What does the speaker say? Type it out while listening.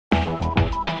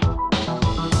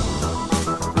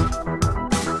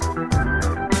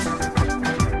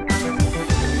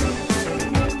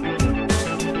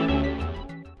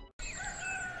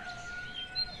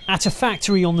At a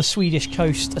factory on the Swedish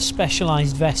coast, a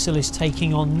specialised vessel is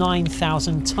taking on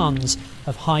 9,000 tonnes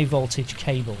of high voltage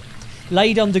cable.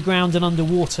 Laid underground and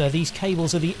underwater, these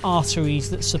cables are the arteries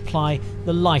that supply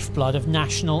the lifeblood of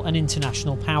national and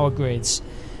international power grids.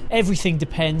 Everything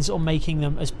depends on making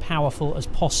them as powerful as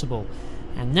possible,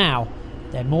 and now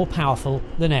they're more powerful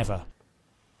than ever.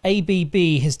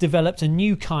 ABB has developed a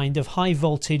new kind of high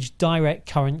voltage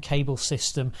direct current cable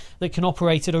system that can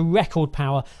operate at a record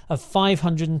power of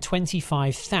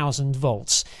 525,000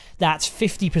 volts. That's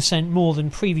 50% more than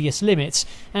previous limits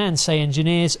and, say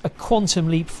engineers, a quantum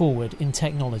leap forward in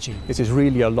technology. This is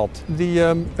really a lot. The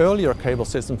earlier cable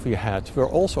systems we had were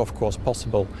also of course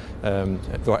possible,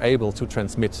 were able to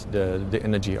transmit the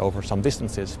energy over some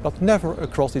distances, but never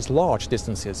across these large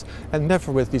distances and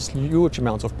never with these huge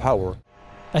amounts of power.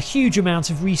 A huge amount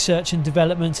of research and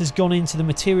development has gone into the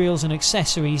materials and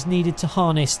accessories needed to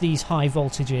harness these high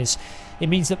voltages. It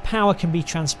means that power can be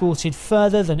transported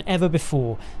further than ever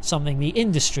before, something the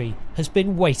industry has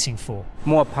been waiting for.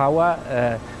 More power,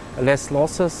 less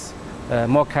losses,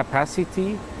 more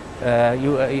capacity.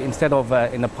 Instead of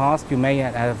in the past you may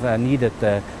have needed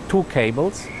 2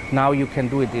 cables. Now you can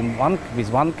do it with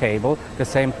one cable, the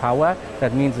same power.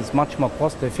 That means it's much more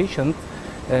cost efficient.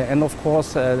 And of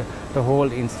course the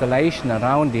whole installation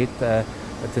around it, the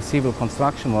civil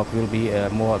construction work will be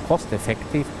more cost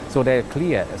effective. So there are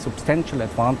clear, substantial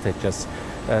advantages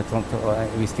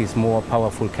with this more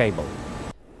powerful cable.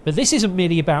 But this isn't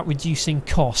merely about reducing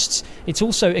costs, it's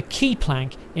also a key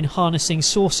plank in harnessing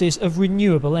sources of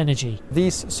renewable energy.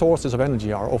 These sources of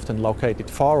energy are often located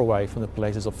far away from the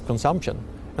places of consumption,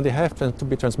 and they have to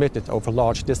be transmitted over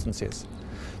large distances.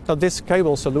 Now this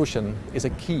cable solution is a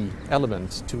key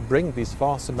element to bring these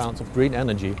vast amounts of green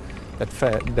energy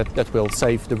that will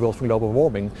save the world from global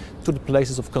warming to the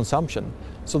places of consumption.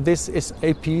 So this is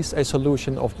a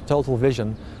solution of the total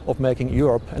vision of making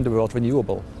Europe and the world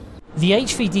renewable. The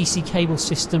HVDC cable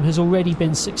system has already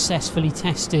been successfully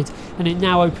tested, and it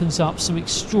now opens up some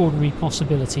extraordinary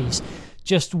possibilities.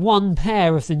 Just one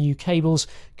pair of the new cables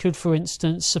could, for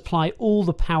instance, supply all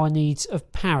the power needs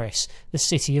of Paris, the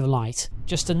City of Light.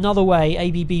 Just another way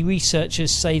ABB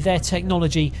researchers say their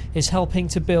technology is helping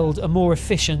to build a more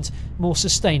efficient, more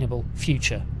sustainable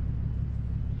future.